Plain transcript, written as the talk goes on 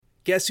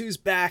Guess who's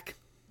back?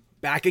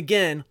 Back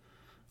again.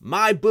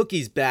 My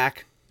bookie's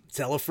back.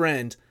 Tell a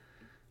friend.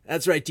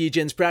 That's right,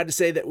 Degens. Proud to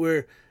say that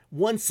we're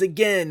once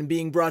again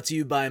being brought to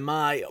you by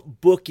my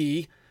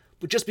bookie.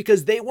 But just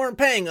because they weren't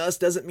paying us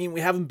doesn't mean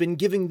we haven't been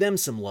giving them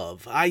some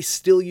love. I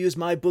still use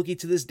my bookie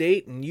to this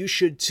date, and you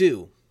should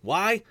too.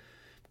 Why?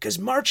 Because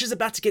March is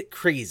about to get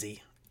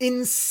crazy.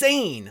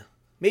 Insane.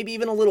 Maybe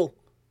even a little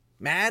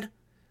mad.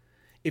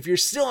 If you're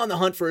still on the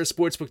hunt for a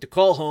sportsbook to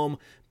call home,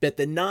 bet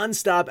the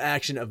non-stop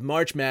action of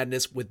March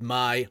Madness with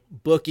my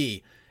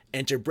bookie.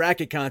 Enter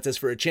bracket contests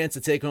for a chance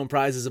to take home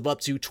prizes of up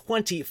to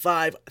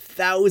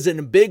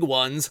 25,000 big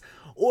ones,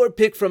 or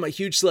pick from a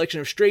huge selection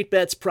of straight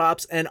bets,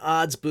 props, and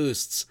odds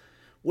boosts.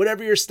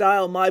 Whatever your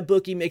style, my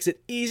bookie makes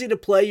it easy to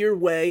play your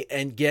way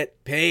and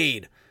get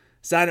paid.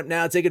 Sign up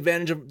now, take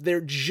advantage of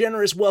their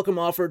generous welcome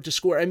offer to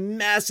score a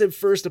massive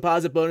first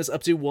deposit bonus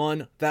up to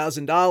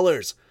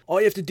 $1,000. All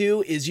you have to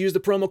do is use the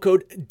promo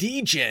code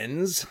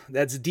DEGENS,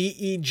 that's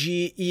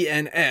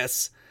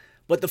DEGENS,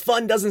 but the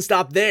fun doesn't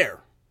stop there.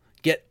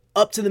 Get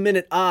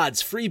up-to-the-minute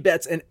odds, free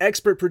bets, and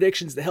expert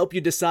predictions to help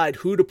you decide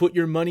who to put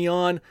your money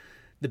on.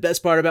 The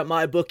best part about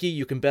MyBookie,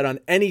 you can bet on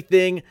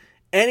anything,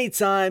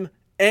 anytime,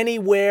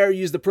 anywhere.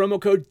 Use the promo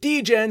code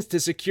DEGENS to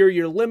secure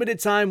your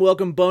limited-time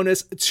welcome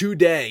bonus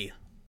today.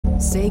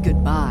 Say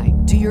goodbye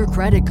to your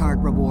credit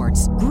card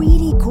rewards.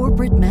 Greedy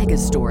corporate mega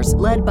stores,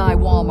 led by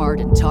Walmart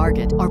and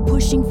Target, are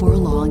pushing for a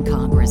law in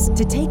Congress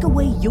to take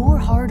away your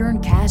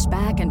hard-earned cash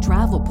back and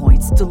travel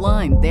points to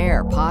line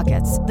their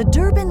pockets. The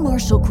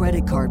Durbin-Marshall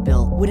credit card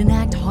bill would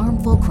enact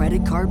harmful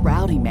credit card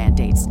routing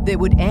mandates that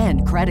would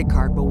end credit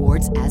card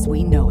rewards as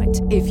we know it.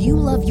 If you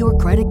love your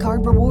credit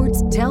card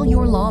rewards, tell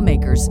your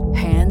lawmakers,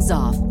 hands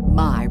off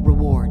my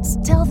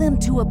rewards. Tell them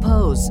to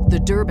oppose the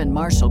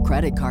Durbin-Marshall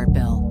credit card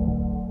bill.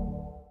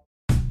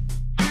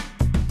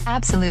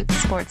 Absolute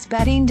sports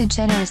betting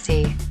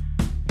degeneracy.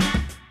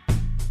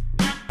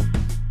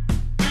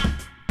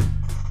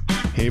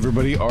 Hey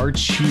everybody,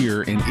 Arch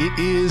here, and it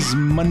is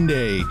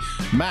Monday.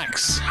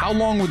 Max, how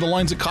long were the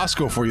lines at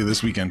Costco for you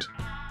this weekend?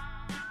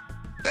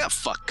 Yeah,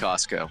 fuck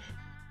Costco.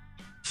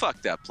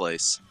 Fuck that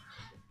place.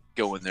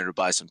 Go in there to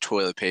buy some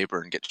toilet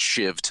paper and get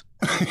shivved.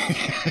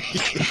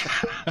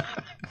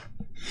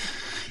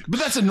 But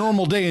that's a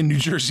normal day in New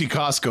Jersey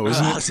Costco,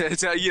 isn't it?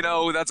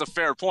 That's a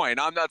fair point.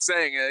 I'm not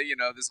saying,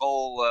 this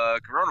whole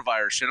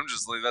coronavirus shit.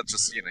 That's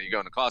just, you go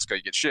into Costco,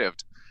 you get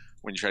shivved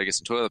when you try to get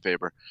some toilet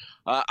paper.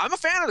 I'm a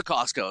fan of the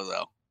Costco,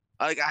 though.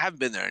 I haven't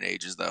been there in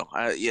ages, though.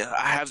 I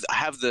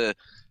have the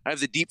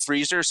deep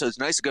freezer, so it's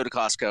nice to go to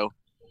Costco.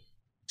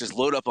 Just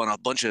load up on a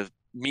bunch of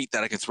meat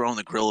that I can throw on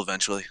the grill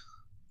eventually.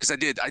 Because I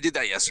did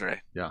that yesterday.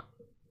 Yeah.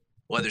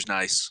 Weather's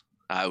nice.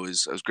 I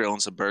was grilling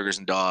some burgers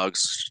and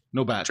dogs.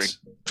 No bats.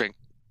 Drink.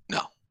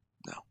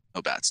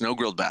 No bats. No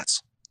grilled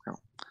bats. No.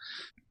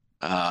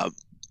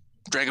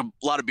 Drank a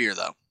lot of beer,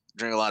 though.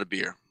 Drank a lot of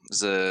beer. It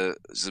was a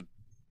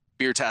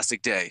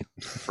beer-tastic day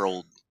for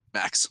old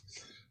Max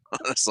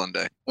on a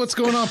Sunday. What's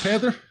going on,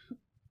 Panther?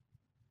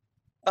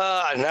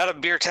 Not a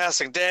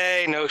beer-tastic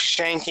day. No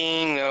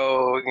shanking.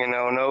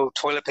 No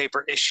toilet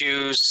paper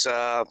issues.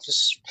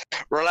 Just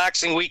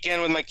relaxing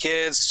weekend with my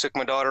kids. Took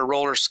my daughter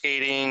roller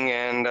skating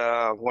and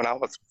went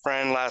out with a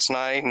friend last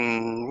night,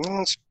 and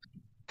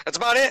that's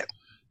about it.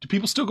 Do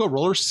people still go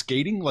roller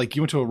skating? Like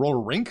you went to a roller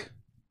rink?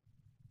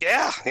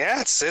 Yeah,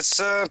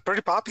 it's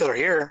pretty popular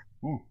here.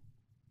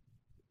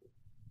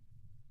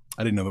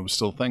 I didn't know that was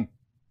still a thing.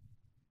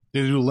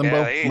 Did they do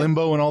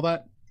limbo and all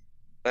that?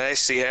 I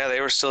see. Yeah, they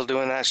were still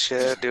doing that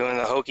shit, doing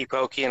the hokey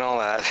pokey and all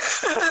that.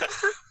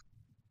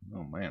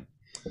 Oh man!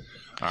 All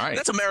right,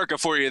 that's America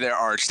for you, there,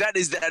 Arch. That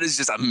is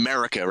just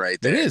America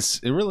right there. It is.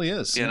 It really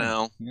is.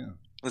 Yeah.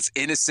 It's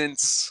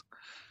innocence.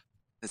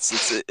 This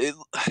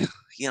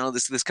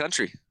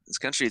country. This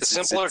country, it's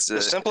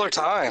the simpler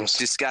times.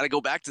 Just got to go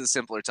back to the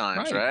simpler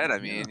times, right? I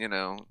mean,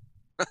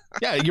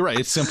 Yeah, you're right.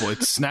 It's simple.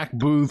 It's snack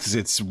booths.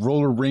 It's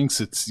roller rinks.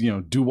 It's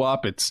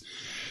doo-wop. It's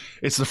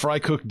the fry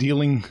cook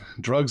dealing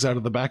drugs out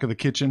of the back of the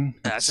kitchen.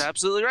 That's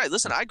absolutely right.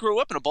 Listen, I grew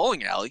up in a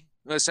bowling alley.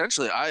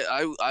 Essentially,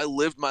 I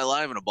lived my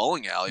life in a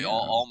bowling alley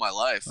all my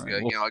life.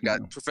 Right. I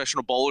got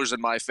professional bowlers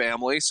in my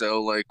family,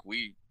 so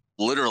we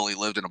literally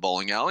lived in a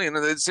bowling alley, and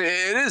it's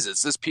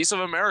this piece of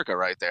America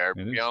right there.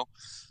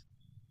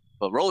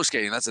 But roller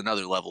skating, that's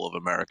another level of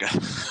America.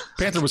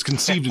 Panther was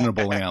conceived in a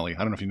bowling alley. I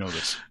don't know if you know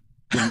this.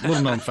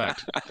 Little known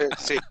fact. I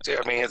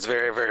mean, it's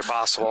very, very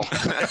possible.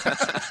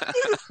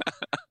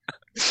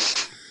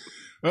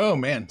 Oh,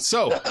 man.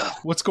 So,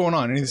 what's going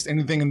on?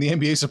 Anything in the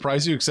NBA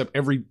surprise you except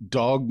every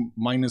dog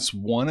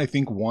 -1, I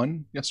think,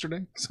 won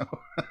yesterday? So,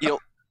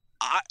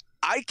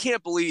 I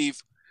can't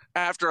believe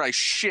after I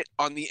shit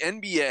on the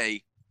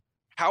NBA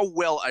how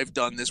well I've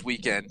done this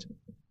weekend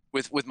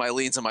with my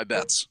leans and my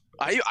bets.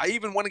 I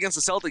even won against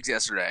the Celtics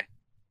yesterday,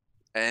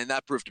 and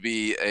that proved to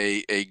be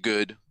a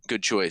good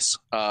choice.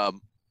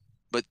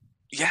 But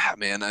yeah,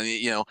 man, I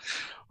mean,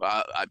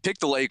 I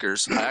picked the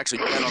Lakers. I actually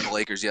bet on the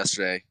Lakers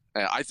yesterday.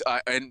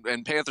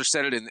 And Panther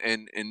said it in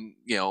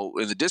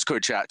the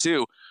Discord chat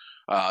too.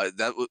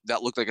 That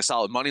looked like a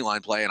solid money line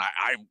play, and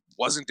I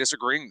wasn't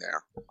disagreeing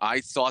there.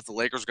 I thought the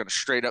Lakers were going to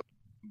straight up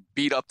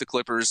beat up the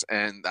Clippers,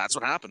 and that's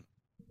what happened.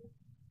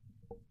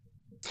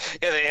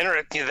 Yeah,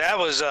 that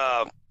was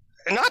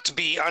not to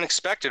be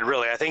unexpected,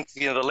 really. I think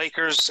the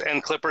Lakers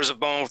and Clippers have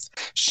both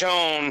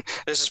shown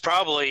this is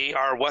probably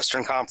our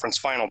Western Conference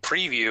final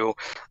preview,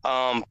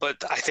 but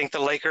I think the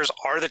Lakers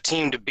are the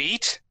team to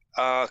beat.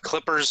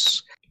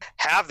 Clippers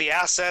have the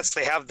assets,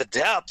 they have the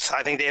depth.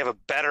 I think they have a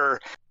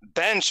better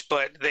bench,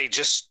 but they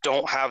just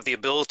don't have the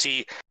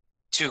ability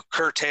to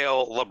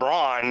curtail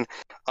LeBron.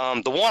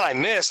 The one I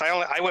missed,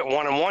 I went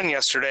 1-1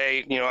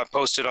 yesterday. I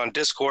posted on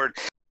Discord,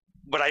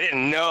 but I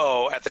didn't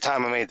know at the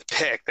time I made the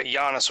pick that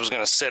Giannis was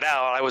going to sit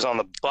out. I was on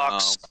the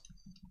Bucks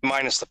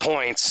minus the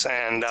points,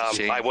 and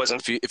I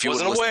wasn't. If you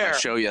wasn't listened aware. to the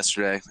show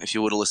yesterday, if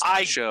you would have listened to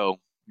the show,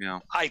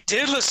 I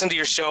did listen to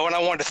your show, and I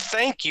wanted to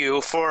thank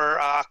you for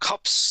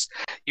cups.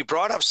 You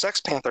brought up Sex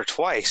Panther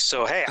twice,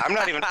 so hey, I'm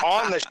not even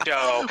on the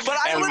show. But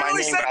I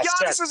literally said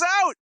Giannis is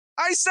out.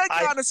 I said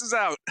Giannis is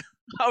out.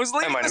 I was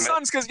leaving the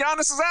Suns because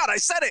Giannis is out. I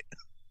said it.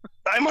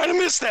 I might have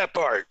missed that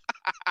part.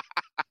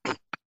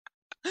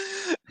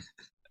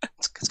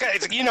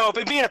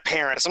 But being a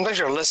parent, sometimes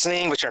you're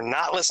listening, but you're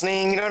not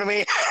listening. You know what I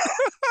mean?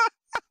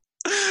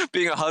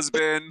 Being a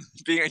husband,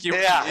 being a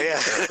human. Yeah.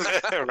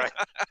 Right.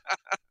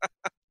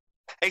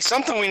 Hey,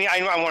 something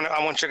I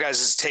want your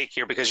guys' take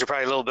here, because you're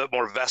probably a little bit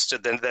more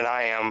vested than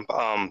I am.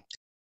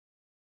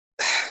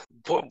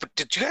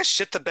 Did you guys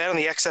shit the bed on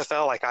the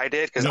XFL like I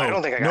did? Because I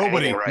don't think I got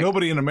anything right.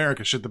 Nobody in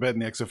America shit the bed in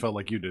the XFL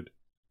like you did.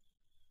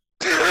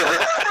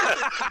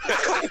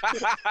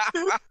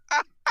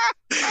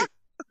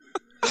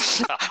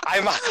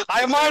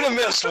 I might have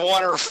missed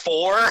 1 or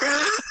 4.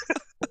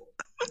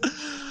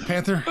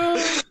 Panther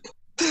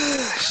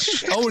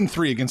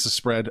 0-3 against the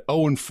spread,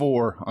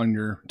 0-4 on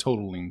your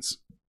total leans.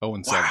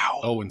 0-7.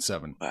 Wow.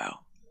 0-7. Wow.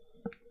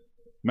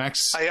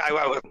 Max. Yeah,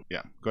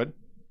 go ahead.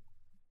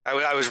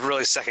 I was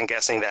really second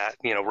guessing that,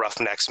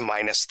 Roughnecks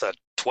minus the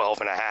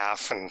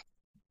 12.5, and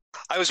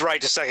I was right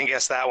to second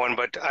guess that one,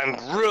 but I'm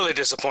really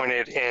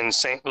disappointed in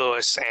St.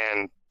 Louis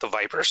and the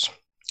Vipers.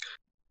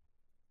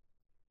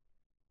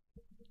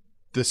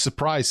 The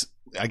surprise,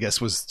 I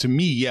guess, was to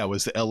me,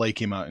 was the LA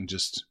came out and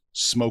just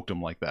smoked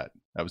them like that.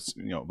 That was,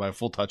 by a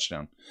full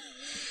touchdown.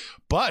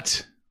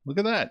 But look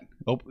at that.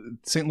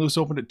 St. Louis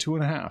opened at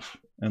 2.5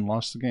 and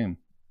lost the game.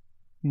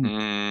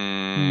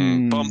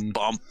 Bum,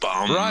 bum,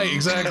 bum. Right,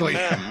 exactly. Do.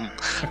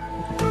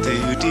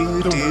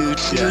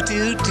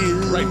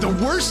 Right, the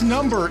worst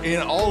number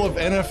in all of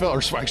NFL, or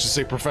I should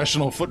say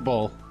professional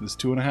football, is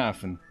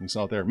 2.5, and we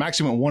saw it there.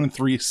 Max went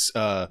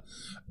 1-3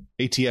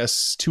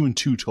 ATS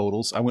 2-2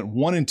 totals. I went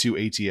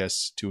 1-2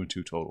 ATS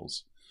 2-2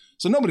 totals.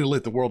 So nobody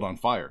lit the world on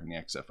fire in the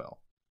XFL.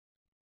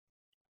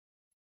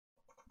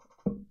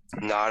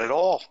 Not at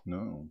all.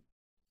 No.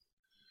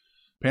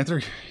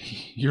 Panther,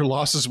 your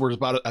losses were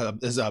about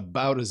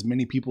as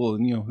many people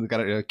that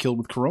got killed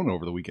with Corona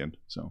over the weekend.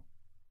 So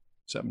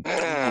 7.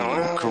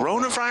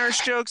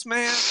 Coronavirus jokes,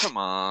 man. Come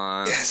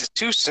on. Yeah, is it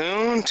too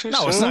soon?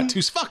 No, it's not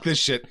too. Fuck this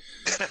shit.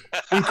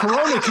 When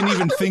Corona can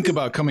even think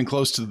about coming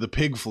close to the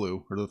pig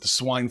flu or the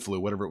swine flu,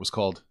 whatever it was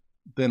called,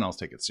 then I'll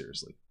take it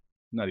seriously.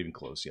 Not even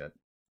close yet.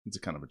 It's a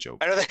kind of a joke.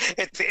 I know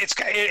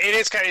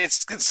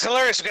it's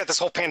hilarious. We got this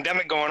whole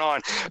pandemic going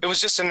on. It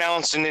was just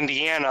announced in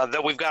Indiana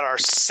that we've got our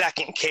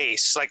second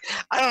case. Like,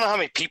 I don't know how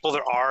many people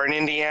there are in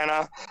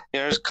Indiana.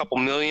 There's a couple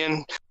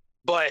million,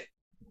 but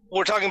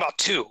we're talking about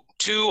two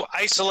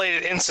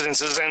isolated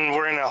incidences, and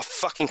we're in a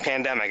fucking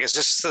pandemic. It's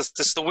just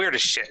this the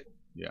weirdest shit.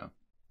 Yeah,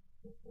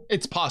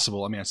 it's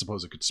possible. I mean, I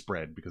suppose it could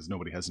spread because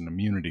nobody has an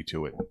immunity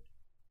to it,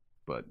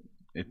 but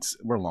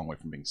we're a long way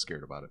from being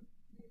scared about it.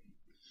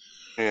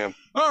 Yeah.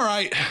 All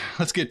right,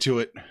 let's get to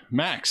it.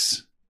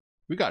 Max,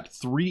 we got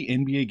 3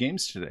 NBA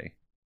games today.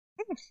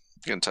 You're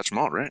going to touch them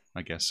all, right?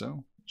 I guess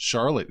so.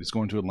 Charlotte is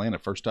going to Atlanta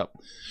first up.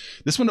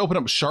 This one opened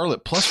up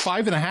Charlotte plus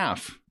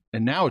 5.5,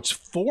 and now it's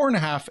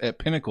 4.5 at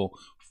Pinnacle,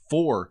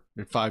 4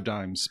 at 5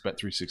 Dimes, Bet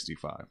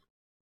 365.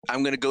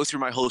 I'm going to go through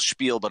my whole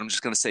spiel, but I'm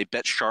just going to say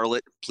bet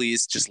Charlotte.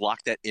 Please just lock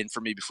that in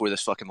for me before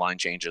this fucking line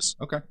changes.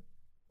 Okay.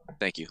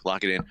 Thank you.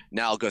 Lock it in.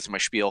 Now I'll go through my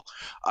spiel.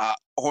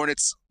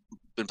 Hornets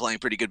been playing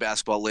pretty good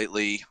basketball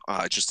lately.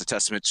 Just a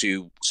testament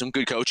to some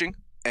good coaching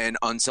and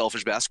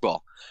unselfish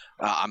basketball.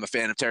 I'm a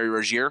fan of Terry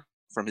Rozier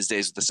from his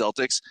days with the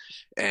Celtics,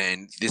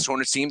 and this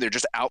Hornets team, they're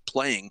just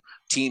outplaying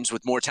teams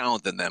with more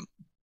talent than them,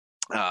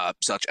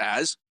 such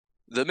as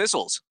the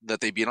Missiles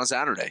that they beat on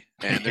Saturday.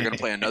 And they're going to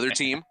play another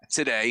team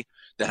today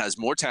that has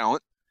more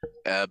talent,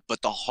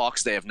 but the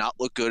Hawks, they have not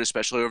looked good,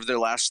 especially over their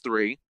last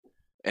 3,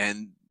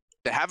 and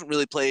they haven't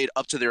really played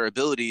up to their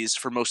abilities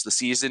for most of the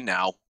season.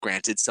 Now,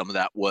 granted, some of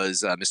that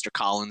was Mr.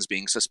 Collins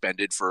being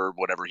suspended for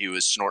whatever he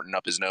was snorting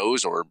up his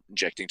nose or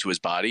injecting to his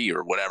body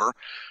or whatever.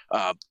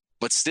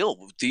 But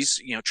still,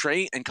 these,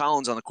 Trey and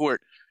Collins on the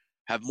court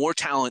have more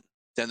talent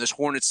than this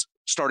Hornets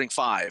starting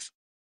 5.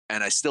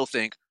 And I still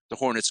think the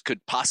Hornets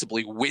could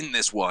possibly win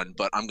this one,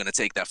 but I'm going to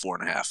take that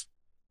 4.5.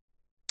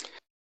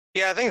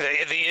 Yeah, I think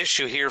the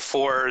issue here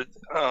for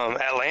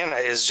Atlanta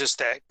is just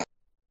that,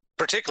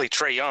 particularly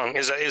Trae Young,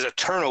 is a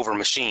turnover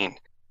machine.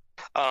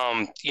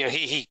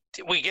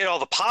 We get all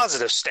the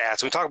positive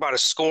stats. We talk about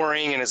his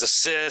scoring and his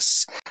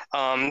assists.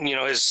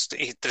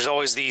 There's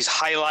always these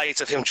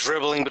highlights of him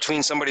dribbling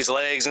between somebody's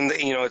legs, and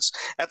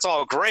that's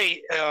all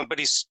great. But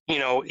he's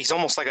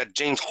almost like a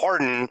James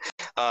Harden.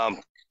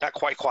 Not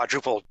quite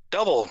quadruple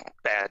double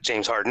bad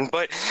James Harden,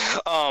 but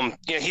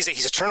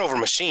he's a turnover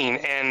machine,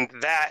 and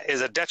that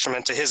is a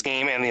detriment to his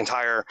game and the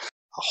entire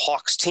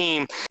Hawks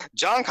team.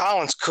 John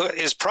Collins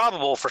is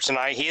probable for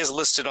tonight. He is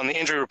listed on the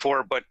injury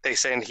report, but they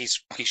say he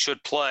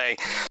should play.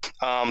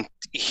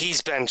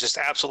 He's been just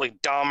absolutely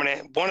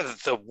dominant. One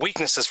of the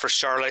weaknesses for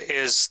Charlotte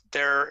is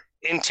their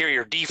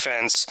interior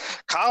defense.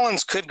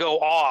 Collins could go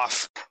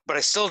off, but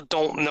I still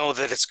don't know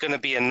that it's going to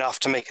be enough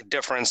to make a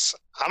difference.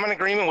 I'm in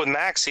agreement with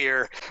Max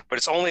here, but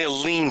it's only a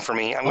lean for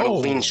me. I'm going to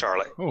lean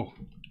Charlotte. Oh,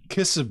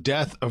 kiss of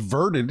death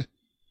averted.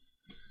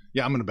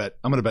 Yeah, I'm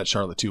gonna bet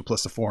Charlotte too,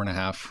 plus the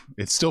 4.5.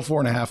 It's still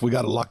 4.5. We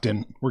got it locked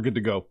in. We're good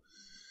to go.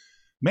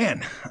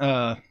 Man,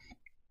 I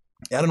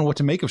don't know what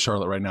to make of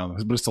Charlotte right now,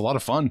 but it's a lot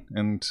of fun,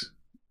 and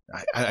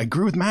I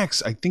agree with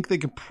Max. I think they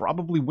could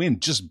probably win,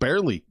 just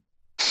barely,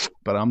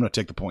 but I'm gonna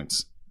take the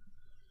points.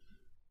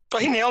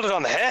 But he nailed it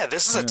on the head.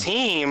 This is a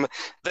team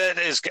that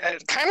is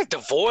kind of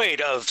devoid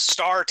of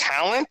star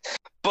talent,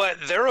 but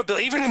their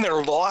ability, even in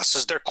their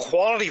losses, their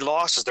quality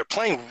losses, they're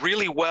playing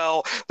really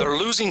well. They're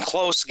losing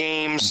close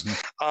games,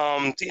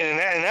 and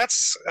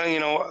that's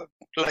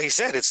like you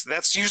said,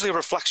 that's usually a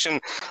reflection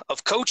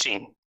of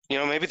coaching.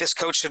 Maybe this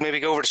coach should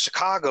maybe go over to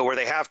Chicago where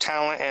they have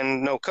talent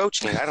and no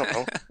coaching. I don't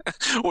know.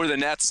 Or the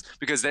Nets,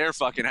 because they're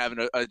fucking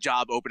having a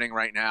job opening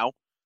right now.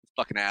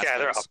 Fucking assholes. Yeah,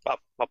 they're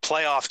a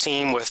playoff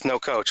team with no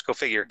coach. Go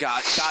figure.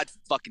 God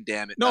fucking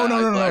damn it. No.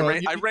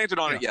 I ranted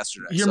on it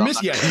yesterday. You're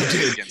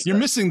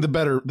missing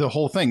the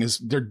whole thing is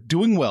they're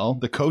doing well.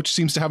 The coach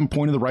seems to have them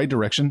pointed in the right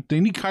direction. They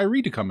need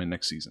Kyrie to come in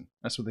next season.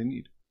 That's what they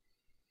need.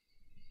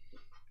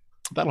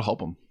 That'll help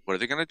them. What are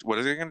they gonna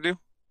do?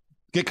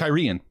 Get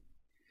Kyrie in.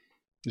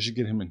 They should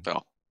get him in.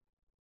 Oh.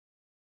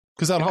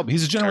 Because that'll help.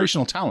 He's a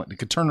generational talent. It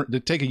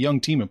could take a young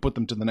team and put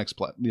them to the next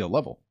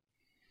level.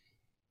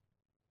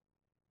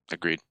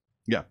 Agreed.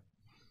 Yeah.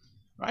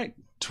 All right.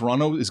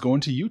 Toronto is going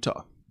to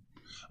Utah.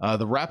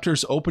 The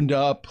Raptors opened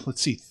up,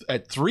 let's see,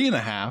 at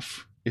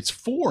 3.5. It's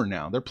 4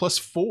 now. They're plus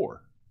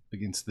 4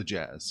 against the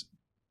Jazz.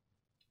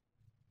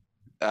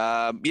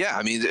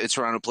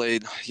 Toronto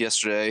played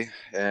yesterday.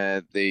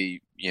 They've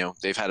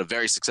had a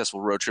very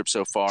successful road trip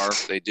so far.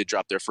 They did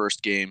drop their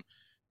first game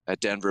at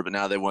Denver, but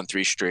now they won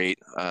 3 straight.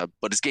 But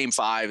it's game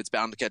 5. It's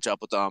bound to catch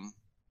up with them.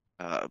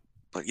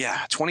 But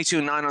yeah,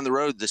 22-9 on the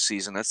road this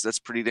season. That's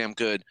pretty damn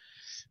good.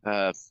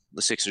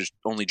 The Sixers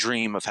only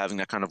dream of having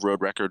that kind of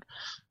road record.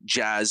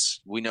 Jazz,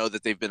 we know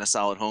that they've been a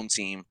solid home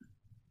team,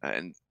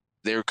 and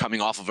they're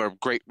coming off of a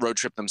great road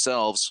trip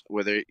themselves,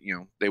 where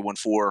they won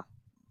 4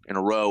 in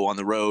a row on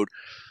the road.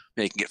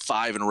 They can get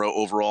 5 in a row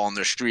overall on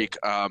their streak.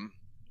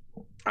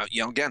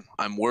 Again,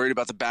 I'm worried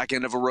about the back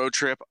end of a road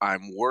trip.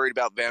 I'm worried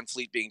about Van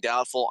Fleet being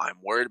doubtful. I'm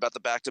worried about the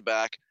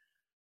back-to-back,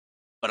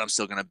 but I'm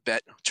still going to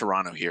bet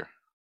Toronto here.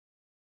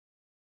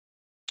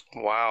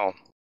 Wow.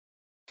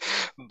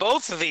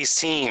 Both of these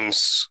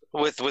teams,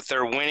 with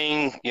their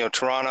winning,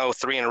 Toronto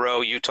 3 in a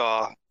row,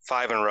 Utah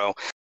 5 in a row,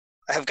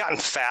 have gotten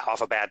fat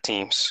off of bad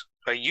teams.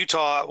 Right?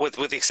 Utah, with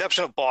the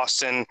exception of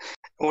Boston,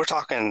 we're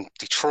talking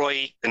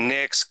Detroit, the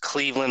Knicks,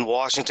 Cleveland,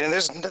 Washington.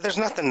 There's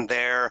nothing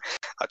there.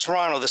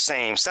 Toronto the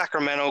same.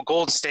 Sacramento,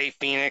 Golden State,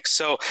 Phoenix.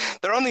 So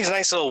they're on these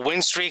nice little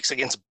win streaks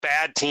against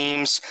bad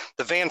teams.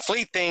 The Van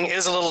Fleet thing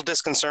is a little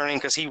disconcerting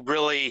because he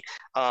really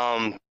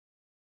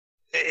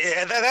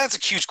that's a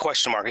huge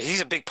question mark.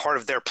 He's a big part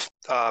of their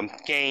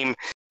game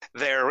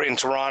there in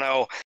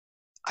Toronto.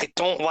 I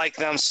don't like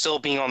them still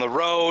being on the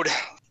road.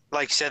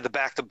 Like you said, the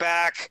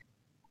back-to-back.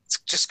 It's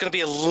just going to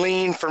be a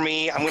lean for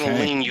me. I'm going to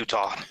lean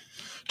Utah.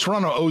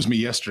 Toronto owes me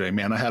yesterday,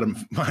 man. I had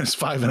them minus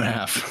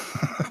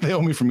 5.5. They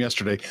owe me from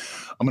yesterday.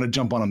 I'm going to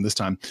jump on them this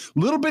time. A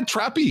little bit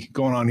trappy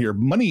going on here.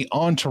 Money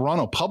on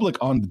Toronto, public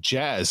on the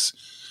Jazz.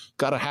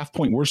 Got a half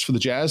point worse for the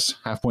Jazz,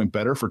 half point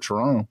better for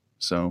Toronto.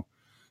 So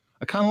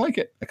I kind of like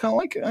it.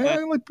 I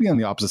like being on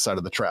the opposite side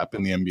of the trap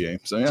in the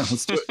NBA. So yeah,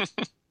 let's do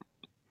it.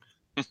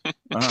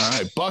 All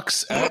right,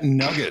 Bucks at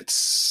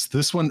Nuggets.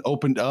 This one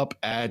opened up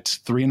at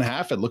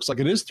 3.5. It looks like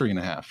it is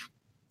 3.5.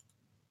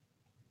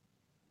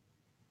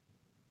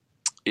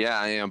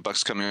 Yeah,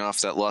 Bucks coming off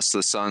that loss to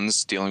the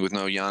Suns, dealing with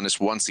no Giannis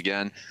once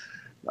again.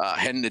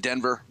 Heading to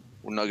Denver,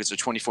 where Nuggets are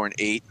 24-8.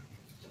 It's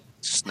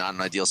just not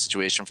an ideal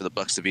situation for the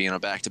Bucks to be in a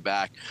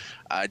back-to-back.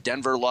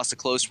 Denver lost a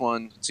close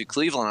one to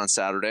Cleveland on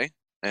Saturday,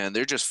 and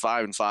they're just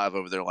 5-5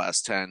 over their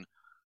last 10.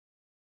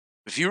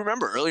 If you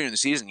remember earlier in the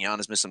season,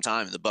 Giannis missed some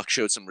time, and the Bucks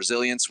showed some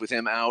resilience with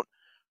him out.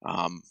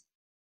 I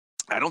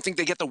don't think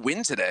they get the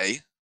win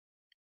today.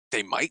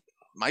 They might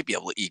be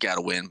able to eke out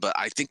a win, but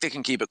I think they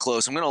can keep it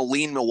close. I'm going to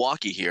lean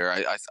Milwaukee here.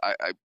 I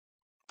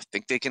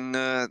think they can.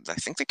 I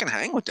think they can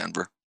hang with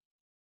Denver.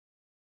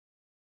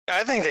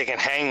 I think they can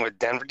hang with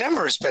Denver.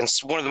 Denver has been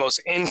one of the most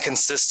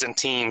inconsistent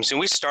teams. And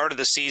we started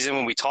the season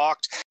when we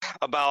talked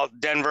about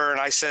Denver, and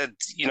I said,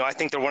 I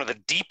think they're one of the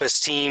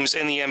deepest teams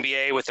in the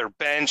NBA with their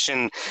bench.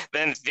 And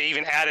then they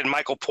even added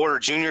Michael Porter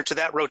Jr. to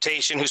that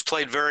rotation, who's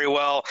played very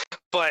well.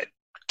 But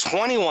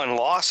 21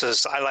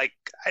 losses, I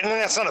mean,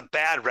 that's not a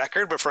bad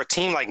record, but for a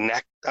team like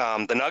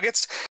the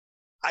Nuggets,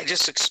 I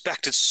just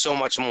expected so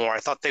much more. I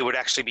thought they would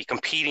actually be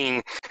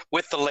competing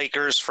with the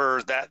Lakers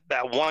for that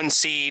one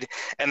seed,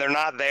 and they're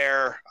not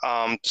there.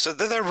 So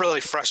they're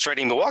really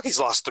frustrating. Milwaukee's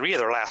lost 3 of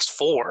their last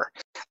 4,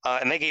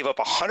 and they gave up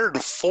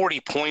 140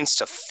 points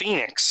to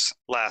Phoenix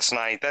last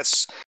night.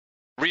 That's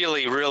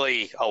really,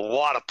 really a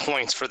lot of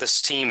points for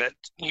this team that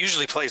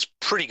usually plays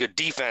pretty good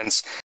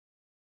defense.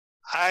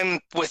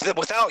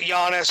 Without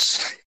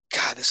Giannis,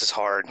 God, this is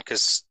hard,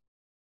 because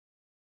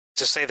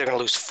to say they're going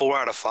to lose 4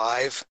 out of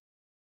 5,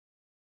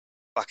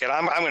 fuck it.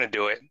 I'm going to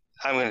do it.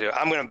 I'm going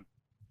to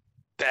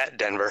bet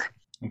Denver.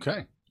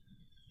 Okay.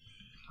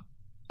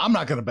 I'm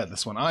not going to bet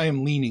this one. I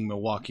am leaning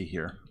Milwaukee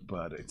here,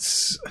 but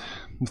it's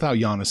without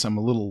Giannis, I'm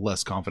a little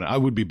less confident. I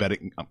would be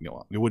betting,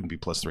 it wouldn't be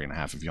plus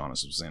 3.5 if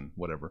Giannis was in,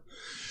 whatever.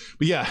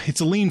 But yeah,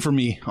 it's a lean for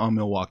me on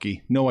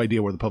Milwaukee. No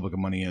idea where the public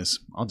money is.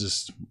 I'll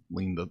just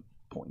lean the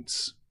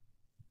points.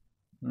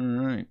 All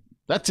right.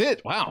 That's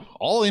it. Wow.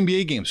 All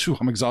NBA games. Whew,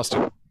 I'm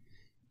exhausted.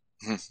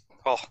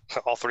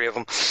 All 3 of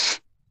them.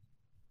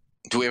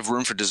 Do we have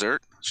room for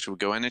dessert? Should we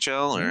go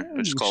NHL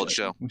or just call it a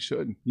show? We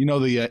should. The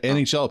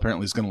NHL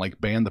apparently is going to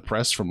ban the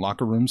press from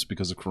locker rooms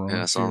because of Corona.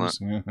 Yeah, I saw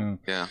that.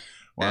 Yeah.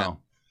 Wow.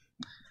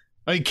 Yeah.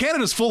 I mean,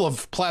 Canada's full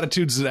of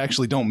platitudes that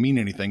actually don't mean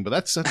anything, but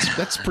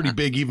that's pretty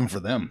big even for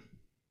them.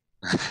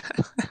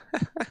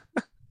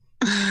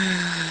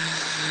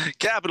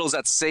 Capitals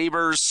at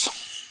Sabres.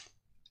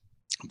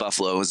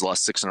 Buffalo has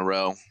lost 6 in a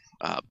row.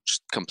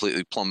 Just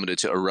completely plummeted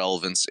to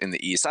irrelevance in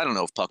the East. I don't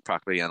know if Puck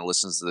Propaganda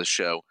listens to this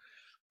show.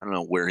 I don't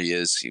know where he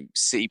is.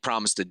 He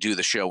promised to do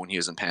the show when he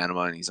was in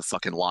Panama, and he's a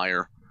fucking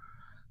liar.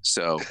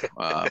 So,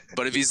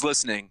 but if he's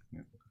listening,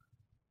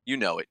 you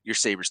know it. Your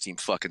Sabres team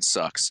fucking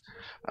sucks.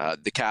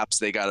 The Caps,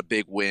 they got a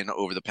big win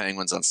over the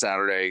Penguins on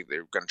Saturday.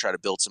 They're going to try to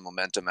build some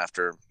momentum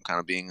after kind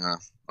of being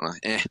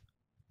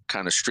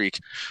kind of streak.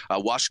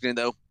 Washington,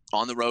 though,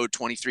 on the road,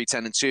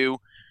 23-10-2.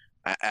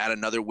 Add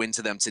another win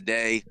to them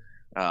today.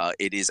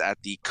 It is at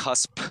the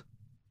cusp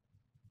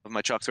of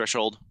my chalk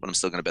threshold, but I'm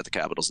still going to bet the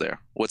Capitals there.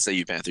 What say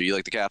you, Panther? You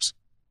like the Caps?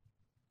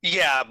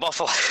 Yeah,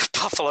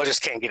 Buffalo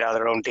just can't get out of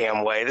their own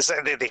damn way.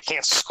 They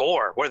can't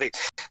score.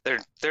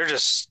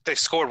 They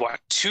scored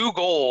 2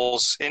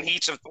 goals in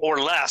each of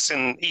or less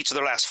in each of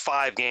their last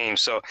 5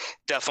 games. So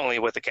definitely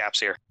with the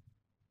Caps here.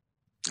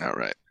 All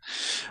right,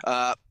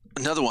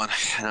 another one.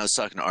 And I was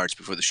talking to Arch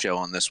before the show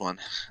on this one,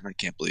 and I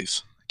can't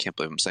believe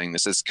I'm saying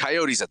this. It's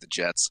Coyotes at the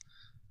Jets.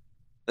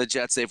 The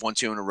Jets, they've won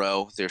 2 in a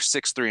row. They're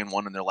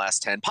 6-3-1 in their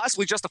last 10.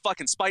 Possibly just to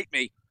fucking spite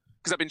me,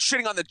 because I've been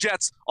shitting on the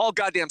Jets all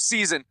goddamn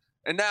season,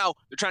 and now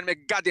they're trying to make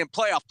a goddamn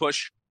playoff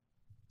push.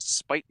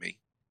 Spite me.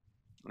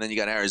 And then you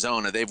got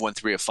Arizona. They've won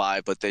 3 of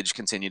 5, but they just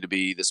continue to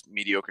be this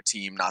mediocre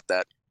team, not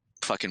that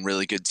fucking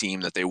really good team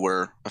that they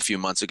were a few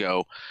months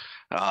ago.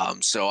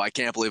 So I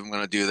can't believe I'm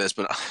going to do this,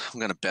 but I'm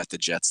going to bet the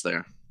Jets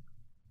there.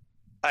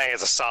 I think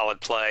it's a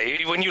solid play.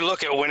 When you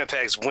look at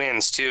Winnipeg's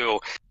wins, too,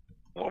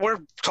 we're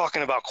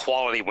talking about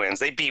quality wins.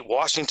 They beat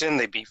Washington.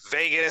 They beat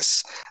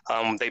Vegas.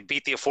 They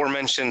beat the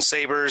aforementioned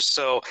Sabres.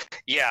 So,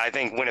 yeah, I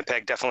think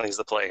Winnipeg definitely is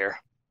the play here.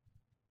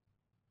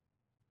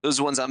 Those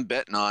are the ones I'm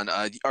betting on.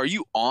 Are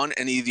you on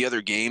any of the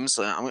other games?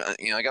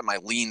 I got my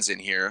leans in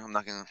here. I'm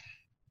not going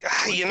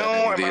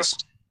to.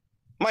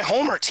 My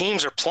homer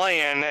teams are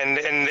playing, and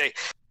they.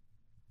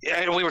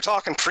 Yeah, we were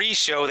talking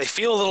pre-show. They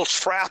feel a little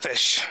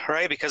trappish,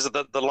 right? Because of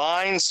the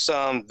lines.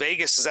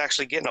 Vegas is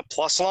actually getting a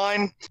plus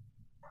line.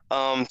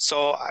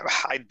 So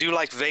I do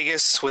like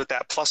Vegas with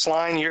that plus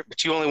line,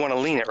 but you only want to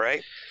lean it,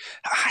 right?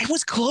 I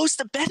was close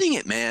to betting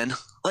it, man.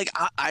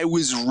 I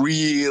was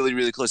really,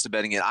 really close to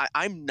betting it.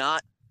 I'm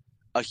not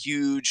a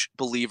huge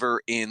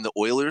believer in the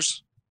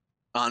Oilers,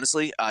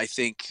 honestly. I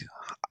think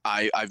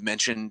I've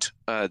mentioned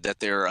that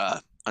they're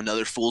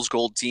another fool's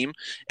gold team,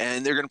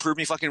 and they're going to prove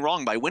me fucking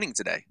wrong by winning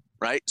today,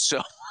 right? So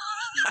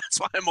that's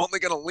why I'm only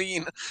going to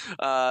lean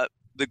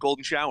the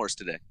Golden Showers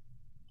today.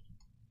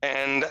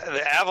 And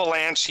the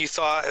Avalanche, you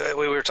thought,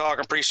 we were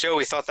talking pre-show,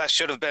 we thought that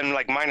should have been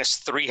like minus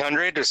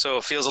 300, so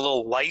it feels a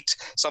little light.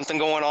 Something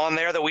going on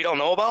there that we don't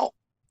know about?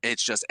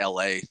 It's just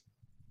LA.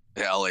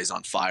 LA's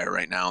on fire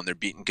right now, and they're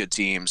beating good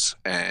teams.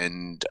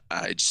 And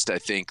I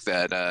think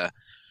that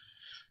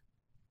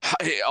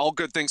all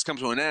good things come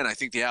to an end. I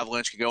think the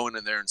Avalanche can go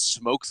in there and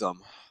smoke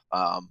them.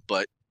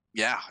 But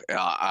yeah,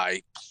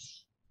 it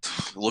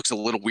looks a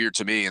little weird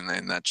to me,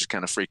 and that just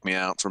kind of freaked me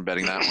out from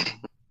betting that one.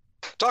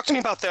 Talk to me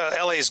about the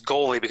LA's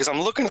goalie, because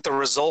I'm looking at the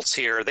results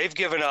here. They've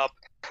given up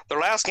their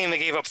last game. They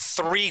gave up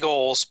 3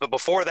 goals, but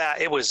before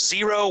that, it was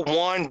 0,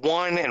 1,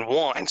 1, and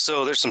 1.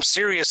 So there's some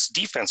serious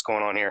defense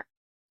going on here.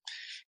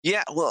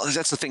 Yeah, well,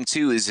 that's the thing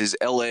too. Is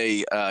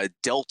LA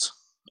dealt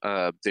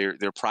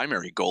their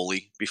primary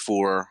goalie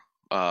before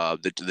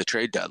the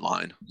trade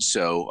deadline.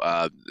 So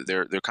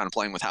they're kind of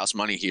playing with house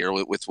money here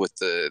with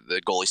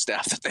the goalie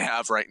staff that they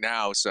have right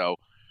now. So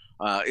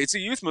it's a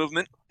youth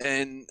movement,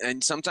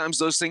 and sometimes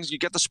those things, you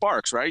get the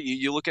sparks, right?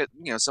 You look at,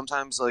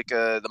 sometimes like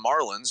the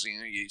Marlins,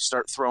 you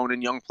start throwing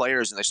in young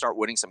players and they start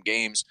winning some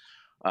games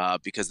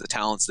because the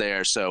talent's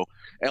there. So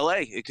LA,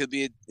 it could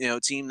be a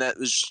team that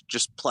was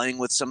just playing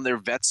with some of their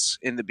vets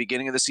in the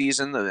beginning of the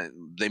season.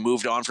 They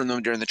moved on from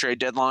them during the trade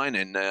deadline,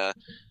 and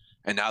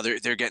now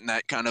they're getting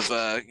that kind of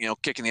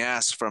kick in the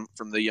ass from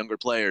the younger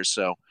players.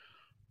 So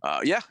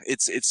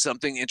it's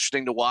something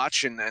interesting to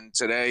watch. And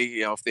today,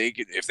 if they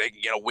can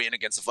get a win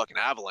against the fucking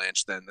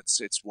Avalanche, then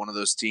it's one of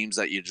those teams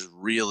that you just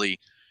really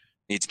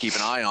need to keep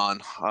an eye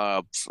on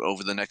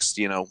over the next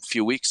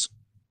few weeks.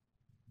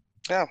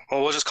 Yeah,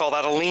 well, we'll just call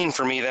that a lean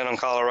for me then on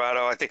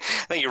Colorado. I think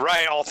you're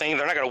right. They're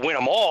not going to win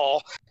them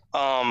all,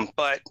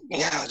 but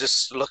yeah,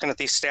 just looking at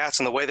these stats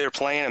and the way they're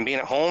playing and being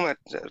at home, I'd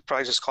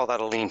probably just call that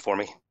a lean for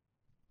me.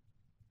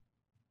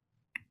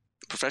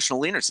 Professional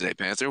leaner today,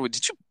 Panther. What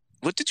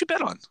did you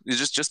bet on?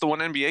 It's just the one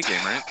NBA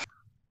game, right?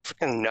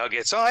 Freaking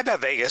Nuggets. Oh, I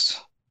bet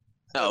Vegas.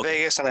 Oh, okay.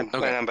 Vegas, and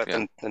I bet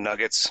the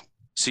Nuggets.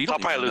 So you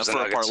don't probably lose the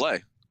Nuggets. Parlay.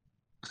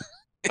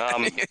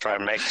 Try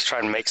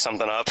to make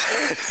something up.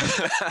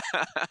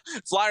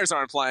 Flyers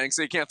aren't playing,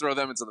 so you can't throw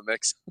them into the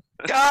mix.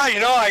 God,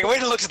 I wait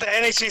to look at the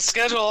NHL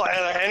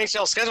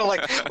schedule.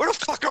 Like, where the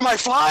fuck are my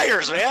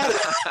Flyers, man?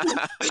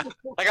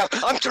 Like,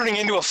 I'm turning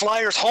into a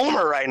Flyers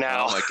homer right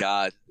now. Oh my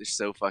God, they're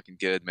so fucking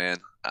good, man.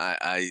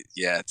 It's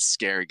a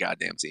scary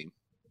goddamn team.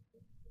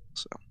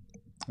 So,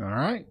 all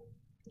right.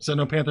 So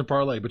no Panther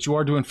parlay, but you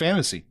are doing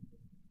fantasy.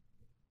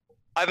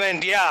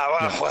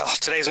 Well,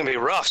 today's going to be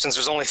rough since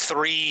there's only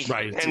 3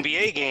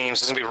 NBA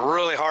games. It's going to be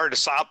really hard to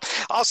stop.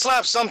 I'll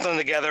slap something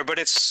together, but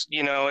it's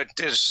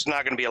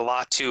not going to be a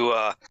lot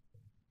to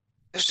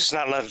there's just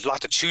not a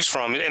lot to choose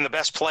from. And the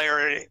best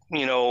player,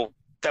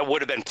 that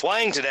would have been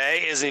playing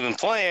today isn't even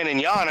playing in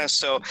Giannis.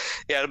 So,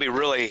 yeah, it'll be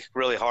really,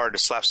 really hard to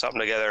slap something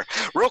together.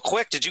 Real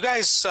quick, did you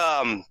guys,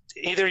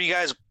 either of you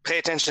guys pay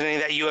attention to any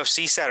of that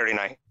UFC Saturday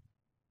night?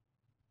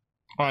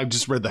 I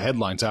just read the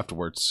headlines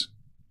afterwards.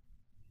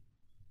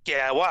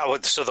 Yeah, wow.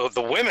 So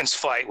the women's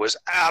fight was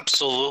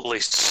absolutely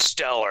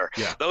stellar.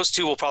 Yeah. Those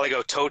two will probably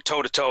go toe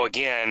to toe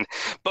again.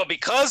 But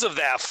because of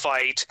that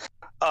fight,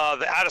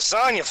 the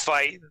Adesanya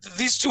fight,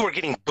 these two were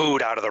getting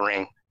booed out of the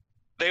ring.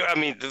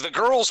 The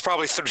girls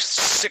probably threw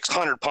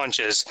 600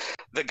 punches.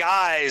 The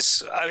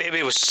guys,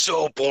 it was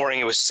so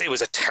boring. It was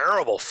a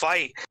terrible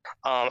fight.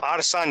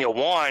 Adesanya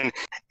won,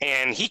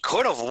 and he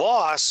could have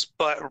lost,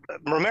 but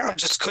Romero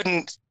just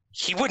couldn't.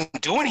 He wouldn't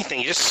do anything.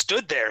 He just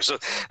stood there. So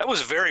that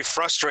was very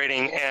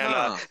frustrating.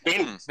 And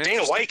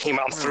Dana White came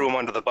out and threw him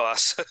under the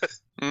bus.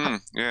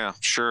 Yeah,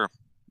 sure.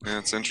 Yeah,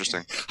 it's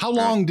interesting. How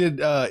long did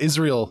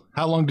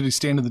he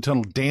stand in the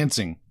tunnel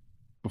dancing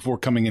before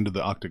coming into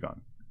the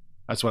octagon?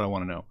 That's what I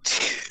want to know.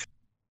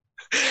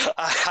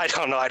 I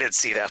don't know. I didn't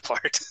see that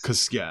part.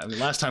 Because,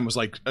 last time was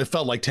it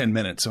felt like 10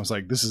 minutes. I was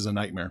like, this is a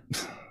nightmare.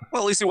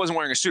 Well, at least he wasn't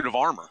wearing a suit of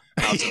armor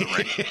out to the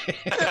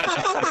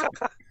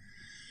ring.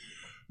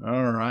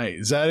 All right.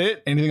 Is that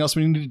it? Anything else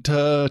we need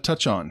to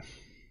touch on?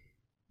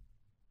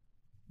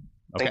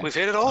 I think we've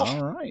hit it all.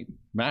 All right.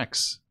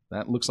 Max,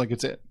 that looks like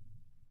it's it.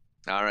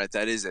 All right.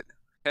 That is it.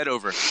 Head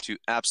over to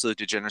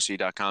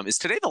absolutedegeneracy.com. Is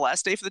today the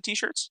last day for the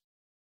T-shirts?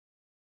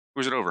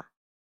 Or is it over?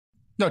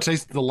 No,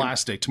 today's the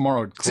last day.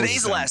 Tomorrow.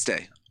 Today's the last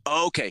day.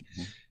 Okay.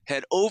 Mm-hmm.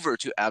 Head over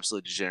to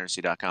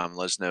absolutedegeneracy.com and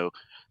let us know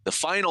the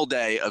final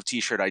day of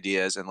T-shirt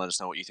ideas, and let us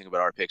know what you think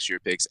about our picks, your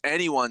picks,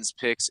 anyone's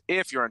picks.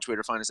 If you're on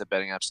Twitter, find us at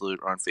Betting Absolute,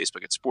 or on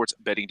Facebook at Sports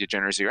Betting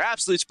Degeneracy, or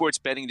Absolute Sports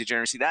Betting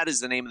Degeneracy. That is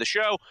the name of the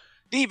show.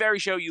 The very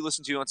show you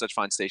listen to on such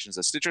fine stations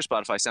as Stitcher,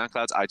 Spotify,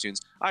 SoundCloud,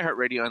 iTunes,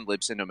 iHeartRadio, and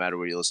Libsyn. No matter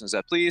where you listen to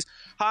that, please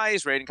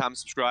highest rating, comment,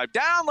 subscribe,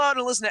 download,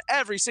 and listen to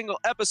every single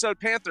episode.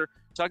 Panther,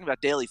 talking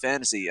about daily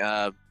fantasy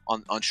on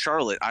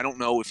Charlotte. I don't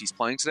know if he's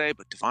playing today,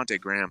 but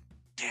Devontae Graham,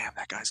 damn,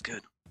 that guy's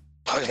good.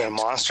 Oh, he's been a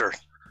monster.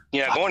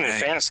 Yeah, going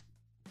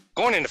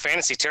into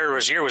fantasy, Terry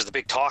Rozier was the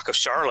big talk of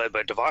Charlotte,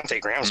 but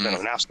Devontae Graham's been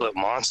an absolute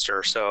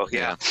monster. So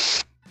yeah.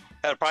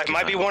 That probably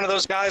might be one of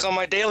those guys on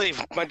my daily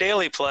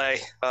play.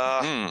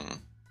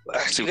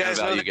 See what kind of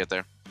value you get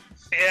there.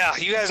 Yeah,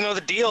 you guys know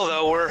the deal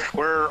though.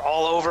 We're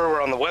all over.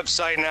 We're on the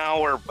website now.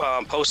 We're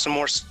posting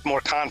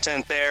more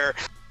content there.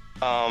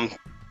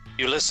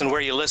 You listen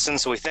where you listen,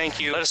 so we thank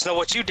you. Let us know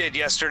what you did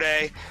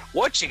yesterday,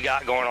 what you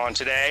got going on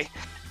today,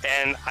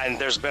 and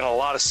there's been a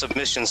lot of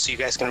submissions, so you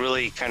guys can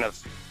really kind of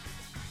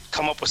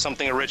come up with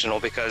something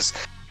original, because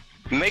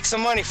Make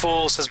Some Money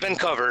Fools has been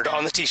covered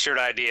on the T-shirt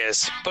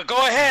ideas. But go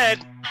ahead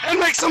and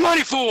make some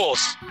money,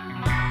 fools!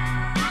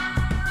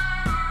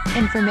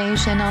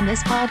 Information on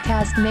this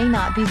podcast may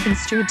not be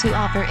construed to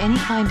offer any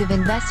kind of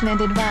investment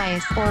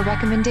advice or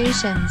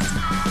recommendations.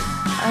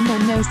 Under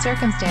no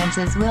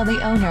circumstances will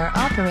the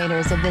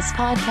owner-operators of this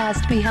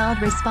podcast be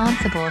held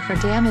responsible for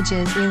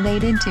damages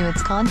related to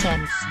its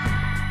contents.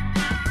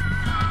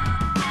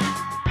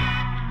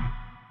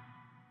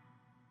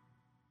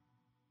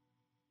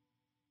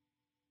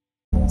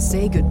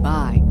 say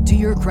goodbye to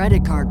your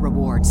credit card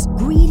rewards.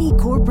 Greedy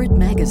corporate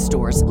mega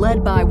stores,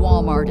 led by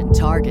Walmart and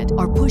Target,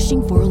 are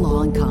pushing for a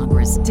law in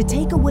Congress to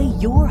take away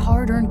your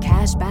hard-earned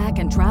cash back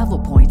and travel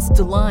points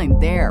to line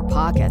their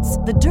pockets.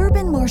 The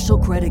Durbin-Marshall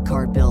credit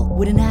card bill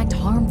would enact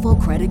harmful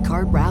credit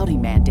card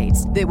routing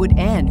mandates that would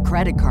end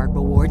credit card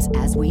rewards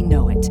as we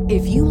know it.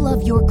 If you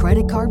love your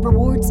credit card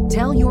rewards,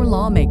 tell your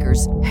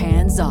lawmakers,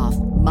 hands off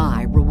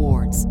my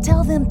rewards.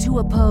 Tell them to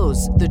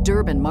oppose the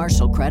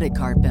Durbin-Marshall credit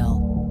card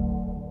bill.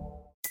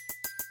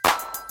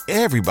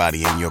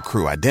 Everybody in your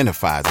crew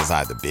identifies as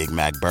either Big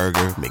Mac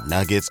Burger,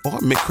 McNuggets, or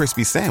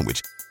McCrispy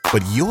Sandwich.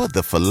 But you're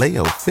the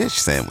Filet-O-Fish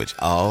Sandwich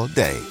all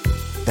day.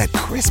 That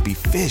crispy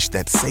fish,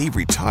 that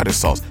savory tartar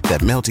sauce,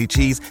 that melty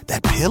cheese,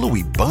 that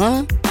pillowy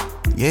bun.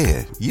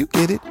 Yeah, you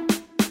get it.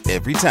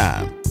 Every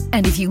time.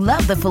 And if you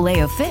love the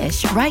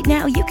Filet-O-Fish, right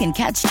now you can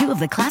catch two of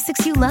the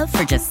classics you love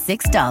for just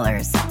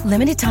 $6.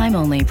 Limited time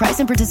only. Price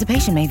and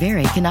participation may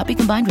vary. Cannot be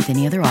combined with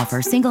any other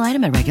offer. Single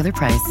item at regular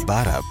price.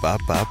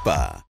 Ba-da-ba-ba-ba.